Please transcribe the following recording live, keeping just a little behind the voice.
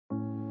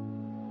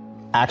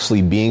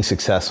actually being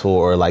successful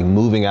or like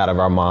moving out of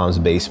our mom's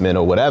basement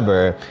or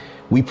whatever,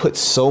 we put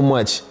so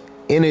much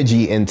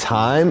energy and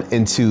time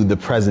into the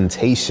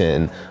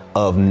presentation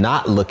of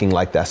not looking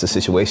like that's the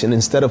situation,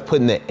 instead of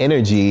putting the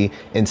energy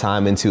and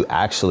time into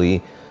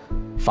actually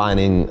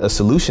finding a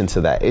solution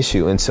to that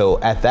issue. And so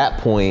at that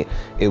point,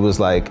 it was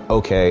like,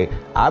 okay,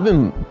 I've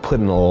been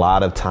putting a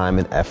lot of time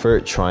and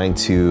effort trying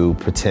to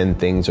pretend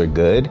things are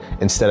good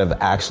instead of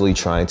actually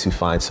trying to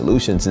find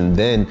solutions. And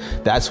then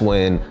that's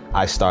when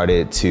I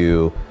started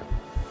to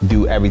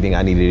do everything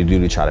I needed to do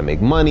to try to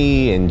make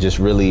money, and just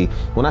really,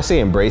 when I say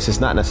embrace, it's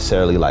not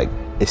necessarily like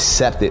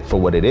accept it for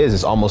what it is.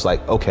 It's almost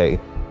like, okay,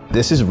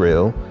 this is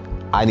real.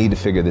 I need to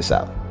figure this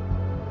out.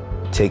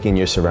 Take in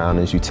your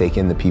surroundings, you take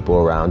in the people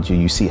around you,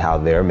 you see how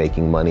they're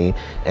making money.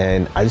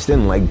 And I just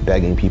didn't like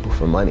begging people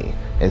for money.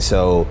 And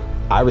so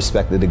I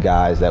respected the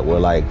guys that were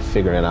like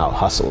figuring out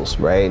hustles,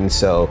 right? And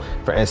so,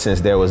 for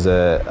instance, there was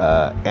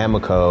a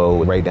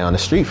Amoco right down the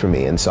street from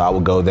me. And so I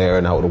would go there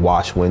and I would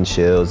wash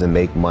windshields and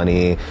make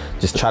money,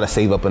 just try to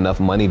save up enough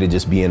money to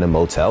just be in a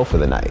motel for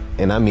the night.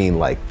 And I mean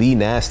like the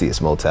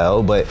nastiest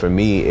motel, but for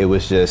me, it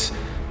was just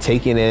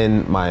taking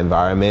in my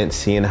environment,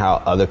 seeing how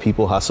other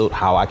people hustled,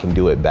 how I can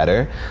do it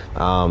better.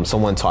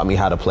 Someone taught me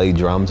how to play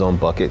drums on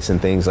buckets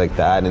and things like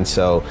that. And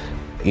so,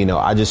 you know,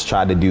 I just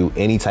tried to do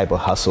any type of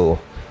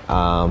hustle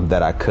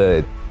that I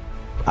could.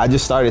 I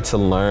just started to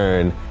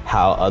learn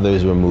how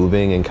others were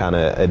moving and kind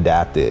of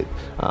adapt it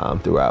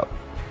throughout.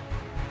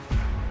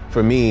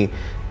 For me,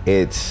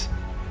 it's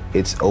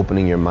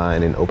opening your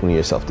mind and opening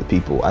yourself to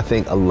people. I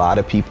think a lot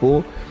of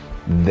people,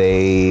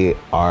 they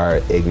are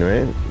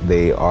ignorant.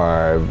 They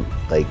are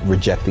like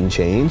rejecting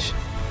change.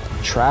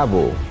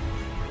 Travel,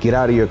 get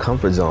out of your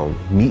comfort zone,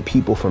 meet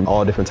people from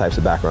all different types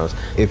of backgrounds.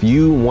 If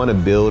you want to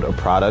build a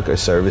product or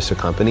service or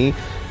company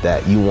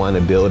that you want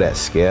to build at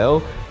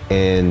scale,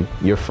 and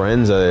your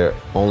friends are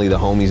only the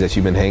homies that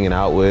you've been hanging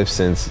out with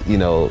since, you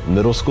know,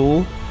 middle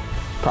school,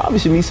 probably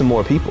should meet some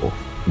more people,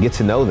 get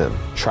to know them,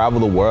 travel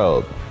the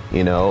world,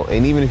 you know,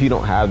 and even if you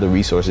don't have the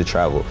resources to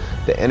travel,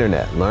 the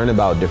internet, learn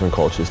about different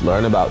cultures,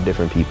 learn about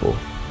different people.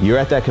 You're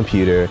at that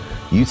computer,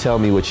 you tell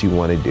me what you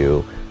want to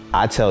do,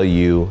 I tell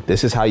you,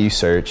 this is how you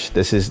search,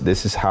 this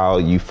is how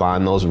you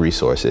find those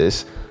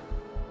resources.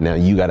 Now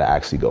you got to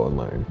actually go and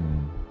learn.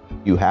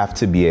 You have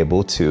to be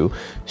able to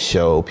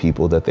show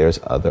people that there's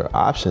other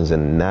options,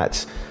 and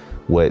that's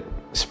what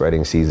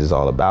Spreading Seeds is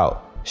all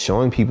about.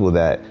 Showing people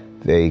that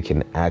they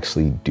can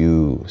actually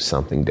do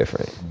something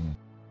different.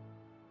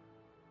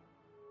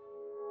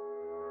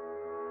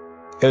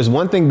 There's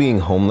one thing being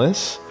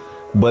homeless,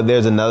 but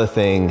there's another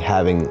thing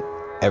having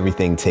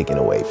everything taken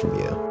away from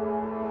you.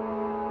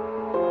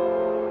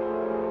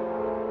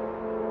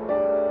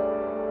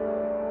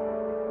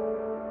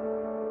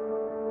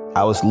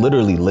 I was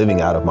literally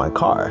living out of my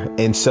car.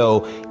 And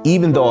so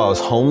even though I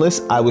was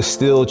homeless, I was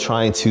still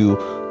trying to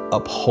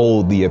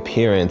uphold the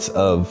appearance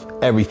of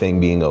everything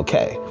being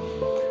okay.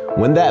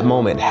 When that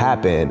moment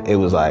happened, it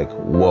was like,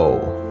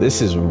 whoa,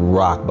 this is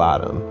rock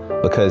bottom,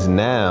 because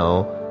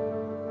now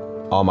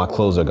all my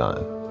clothes are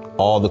gone.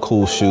 All the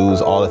cool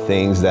shoes, all the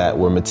things that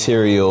were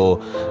material,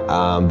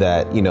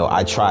 that, you know,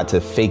 I tried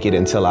to fake it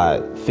until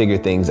I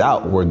figured things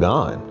out, were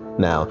gone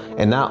now.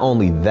 And not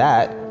only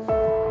that,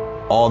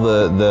 all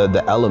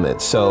the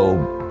elements. So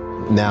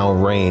now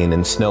rain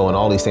and snow and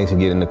all these things can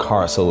get in the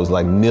car. So it was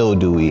like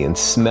mildewy and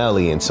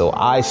smelly. And so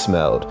I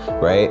smelled,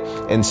 right?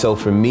 And so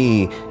for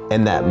me,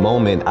 in that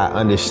moment, I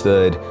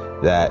understood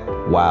that,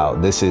 wow,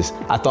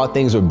 I thought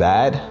things were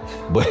bad,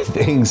 but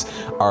things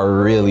are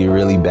really,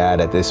 really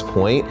bad at this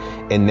point.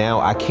 And now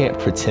I can't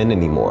pretend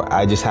anymore.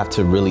 I just have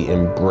to really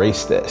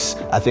embrace this.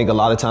 I think a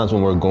lot of times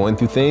when we're going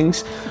through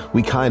things,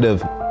 we kind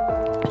of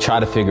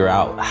try to figure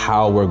out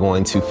how we're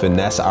going to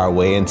finesse our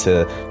way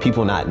into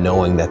people not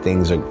knowing that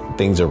things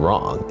are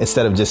wrong,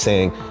 instead of just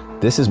saying,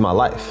 this is my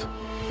life.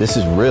 This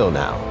is real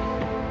now.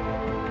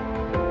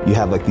 You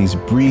have like these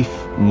brief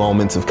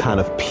moments of kind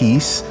of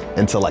peace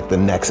until like the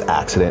next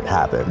accident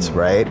happens,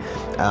 right?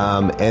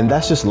 And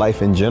that's just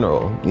life in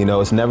general. You know,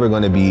 it's never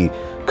going to be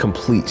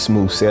complete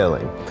smooth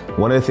sailing.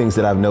 One of the things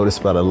that I've noticed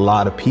about a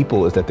lot of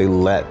people is that they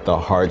let the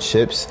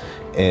hardships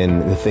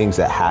and the things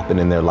that happen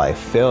in their life,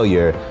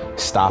 failure,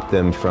 stop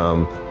them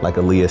from, like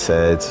Aaliyah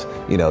says,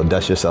 you know,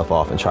 dust yourself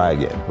off and try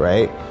again,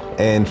 right?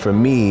 And for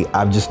me,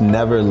 I've just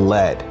never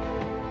let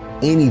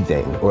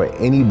anything or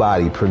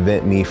anybody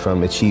prevent me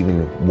from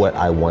achieving what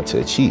I want to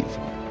achieve.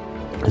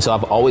 And so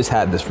I've always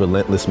had this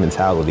relentless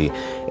mentality.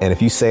 And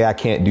if you say I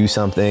can't do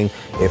something,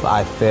 if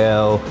I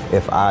fail,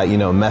 if I, you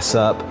know, mess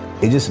up,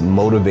 it just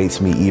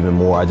motivates me even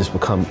more. I just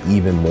become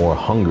even more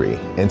hungry.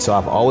 And so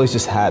I've always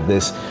just had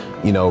this,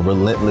 you know,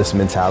 relentless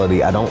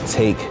mentality. I don't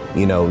take,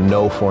 you know,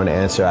 no for an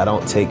answer. I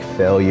don't take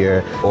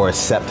failure or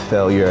accept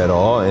failure at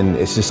all. And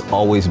it's just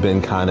always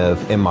been kind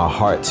of in my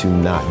heart to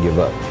not give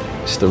up.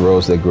 It's the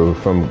rose that grew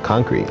from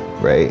concrete,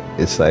 right?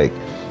 It's like,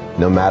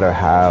 no matter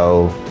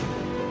how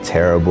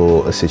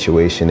terrible a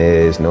situation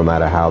is, no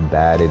matter how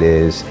bad it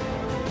is,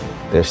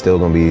 there's still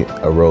gonna be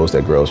a rose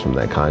that grows from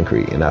that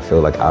concrete. And I feel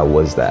like I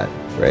was that,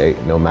 right?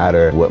 No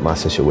matter what my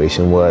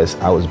situation was,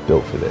 I was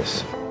built for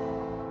this.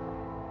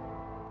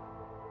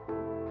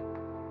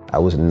 I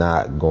was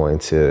not going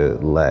to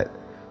let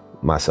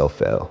myself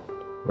fail,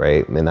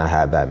 right? And I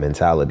have that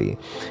mentality.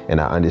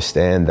 And I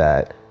understand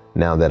that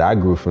now that I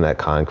grew from that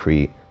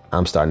concrete,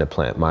 I'm starting to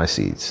plant my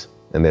seeds,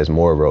 and there's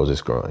more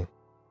roses growing.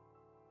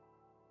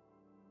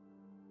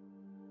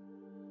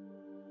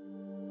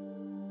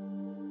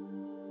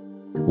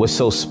 What's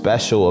so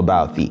special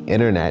about the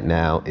internet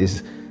now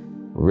is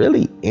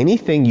really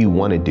anything you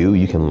want to do,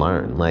 you can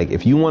learn. Like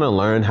if you want to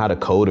learn how to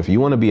code, if you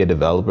want to be a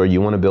developer,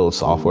 you want to build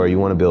software, you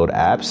want to build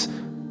apps,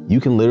 you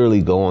can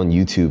literally go on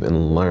YouTube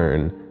and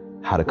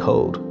learn how to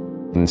code.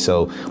 And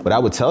so what I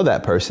would tell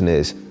that person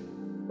is,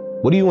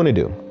 what do you want to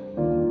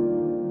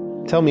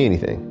do? Tell me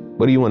anything.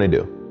 What do you want to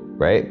do?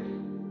 Right?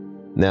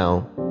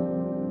 Now,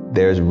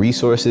 there's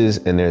resources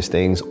and there's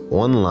things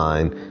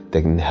online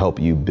that can help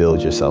you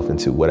build yourself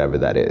into whatever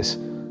that is.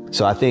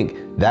 So I think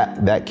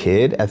that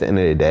kid, at the end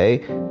of the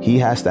day, he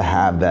has to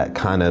have that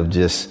kind of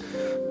just,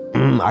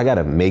 I got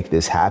to make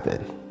this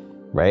happen,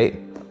 right?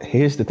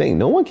 Here's the thing.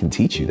 No one can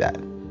teach you that.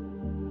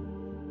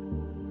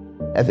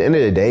 At the end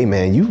of the day,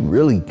 man, you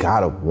really got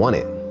to want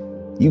it.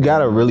 You got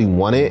to really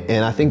want it.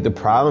 And I think the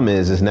problem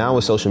is now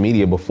with social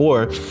media.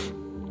 Before,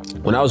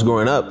 when I was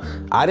growing up,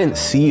 I didn't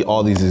see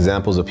all these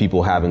examples of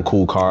people having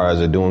cool cars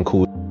or doing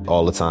cool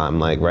all the time,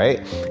 like, right?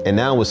 And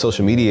now with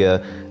social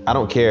media, I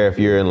don't care if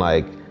you're in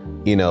like,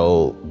 you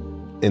know,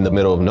 in the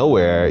middle of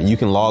nowhere, you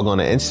can log on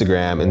to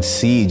Instagram and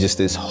see just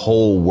this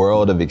whole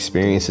world of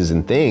experiences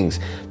and things.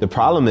 The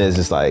problem is,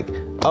 it's like,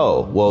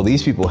 oh, well,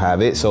 these people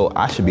have it, so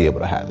I should be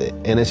able to have it.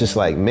 And it's just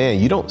like, man,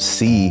 you don't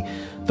see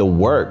the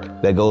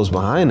work that goes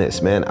behind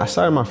this, man. I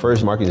started my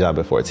first marketing job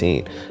at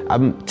 14.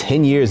 I'm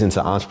 10 years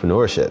into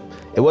entrepreneurship.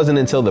 It wasn't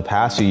until the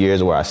past few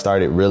years where I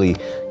started really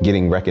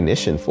getting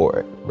recognition for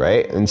it,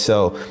 right? And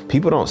so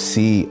people don't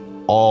see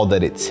all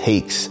that it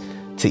takes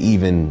to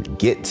even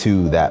get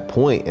to that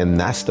point, and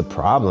that's the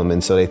problem.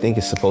 And so they think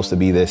it's supposed to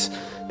be this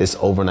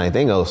overnight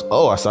thing.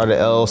 Oh, I started an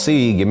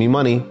LLC, give me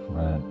money.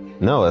 Right.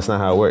 No, that's not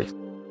how it works.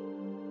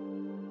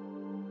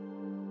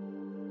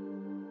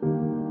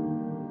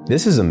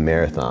 This is a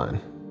marathon.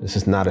 This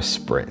is not a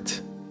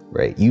sprint,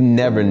 right? You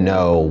never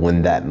know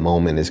when that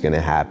moment is going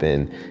to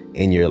happen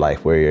in your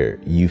life where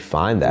you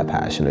find that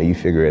passion or you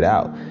figure it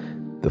out.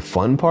 The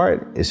fun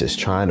part is just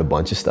trying a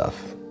bunch of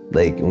stuff.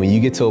 Like when you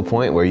get to a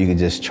point where you can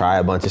just try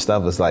a bunch of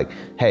stuff, it's like,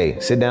 hey,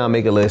 sit down,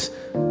 make a list.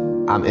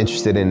 I'm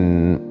interested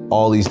in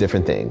all these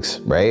different things,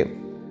 right?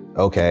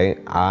 Okay,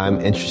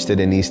 I'm interested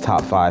in these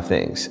top 5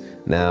 things.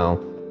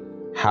 Now,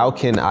 how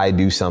can I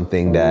do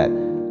something that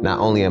not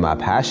only am I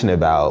passionate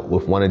about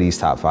with one of these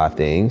top 5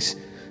 things,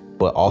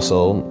 but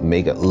also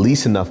make at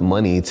least enough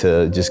money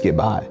to just get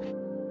by?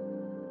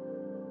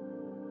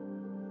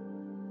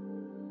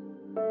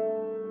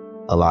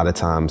 A lot of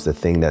times the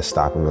thing that's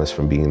stopping us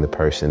from being the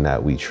person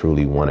that we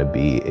truly want to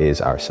be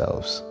is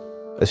ourselves.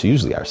 It's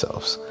usually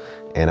ourselves.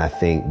 And I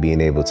think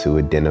being able to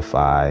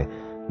identify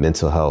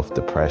mental health,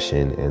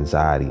 depression,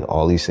 anxiety,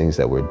 all these things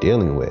that we're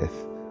dealing with,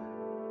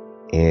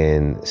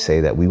 and say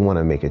that we want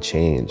to make a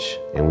change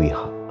and we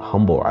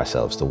humble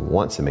ourselves to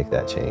want to make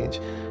that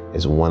change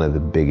is one of the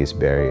biggest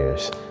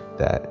barriers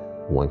that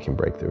one can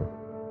break through.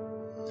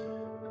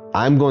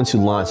 I'm going to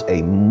launch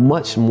a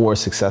much more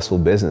successful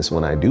business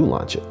when I do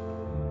launch it.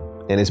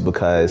 And it's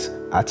because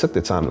I took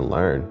the time to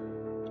learn.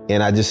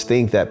 And I just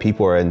think that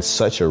people are in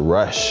such a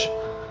rush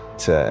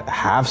to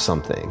have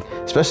something,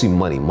 especially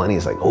money. Money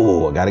is like,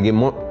 oh, I got to get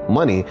more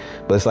money.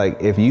 But it's like,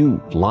 if you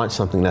launch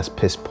something that's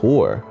piss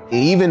poor,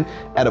 even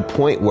at a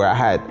point where I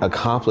had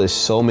accomplished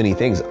so many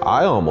things,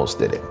 I almost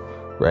did it,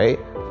 right?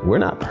 We're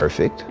not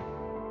perfect.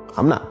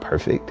 I'm not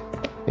perfect.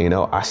 You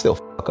know, I still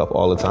fuck up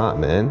all the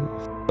time, man.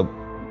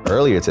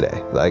 Earlier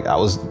today, like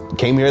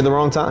came here at the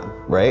wrong time,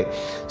 right?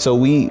 So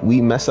we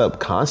mess up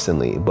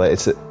constantly, but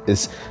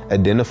it's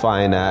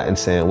identifying that and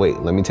saying, wait,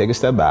 let me take a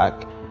step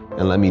back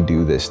and let me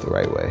do this the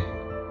right way.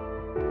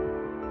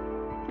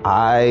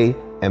 I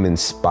am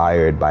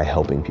inspired by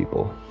helping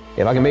people.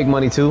 If I can make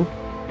money too,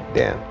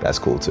 damn, that's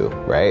cool too,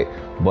 right?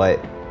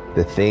 But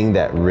the thing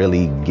that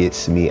really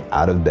gets me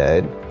out of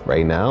bed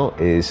right now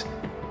is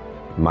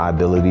my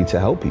ability to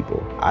help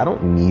people. I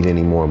don't need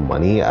any more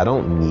money. I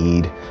don't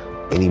need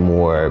any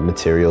more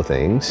material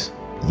things.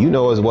 You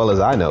know as well as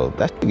I know,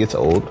 that shit gets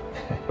old,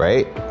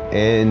 right?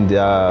 And,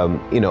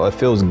 you know, it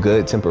feels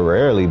good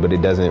temporarily, but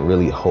it doesn't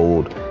really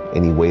hold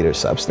any weight or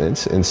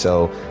substance. And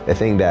so the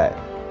thing that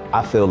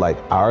I feel like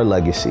our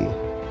legacy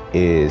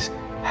is,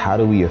 how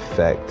do we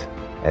affect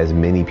as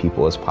many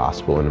people as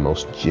possible in the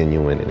most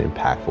genuine and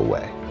impactful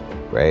way,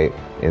 right?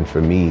 And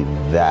for me,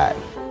 that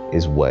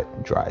is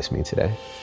what drives me today.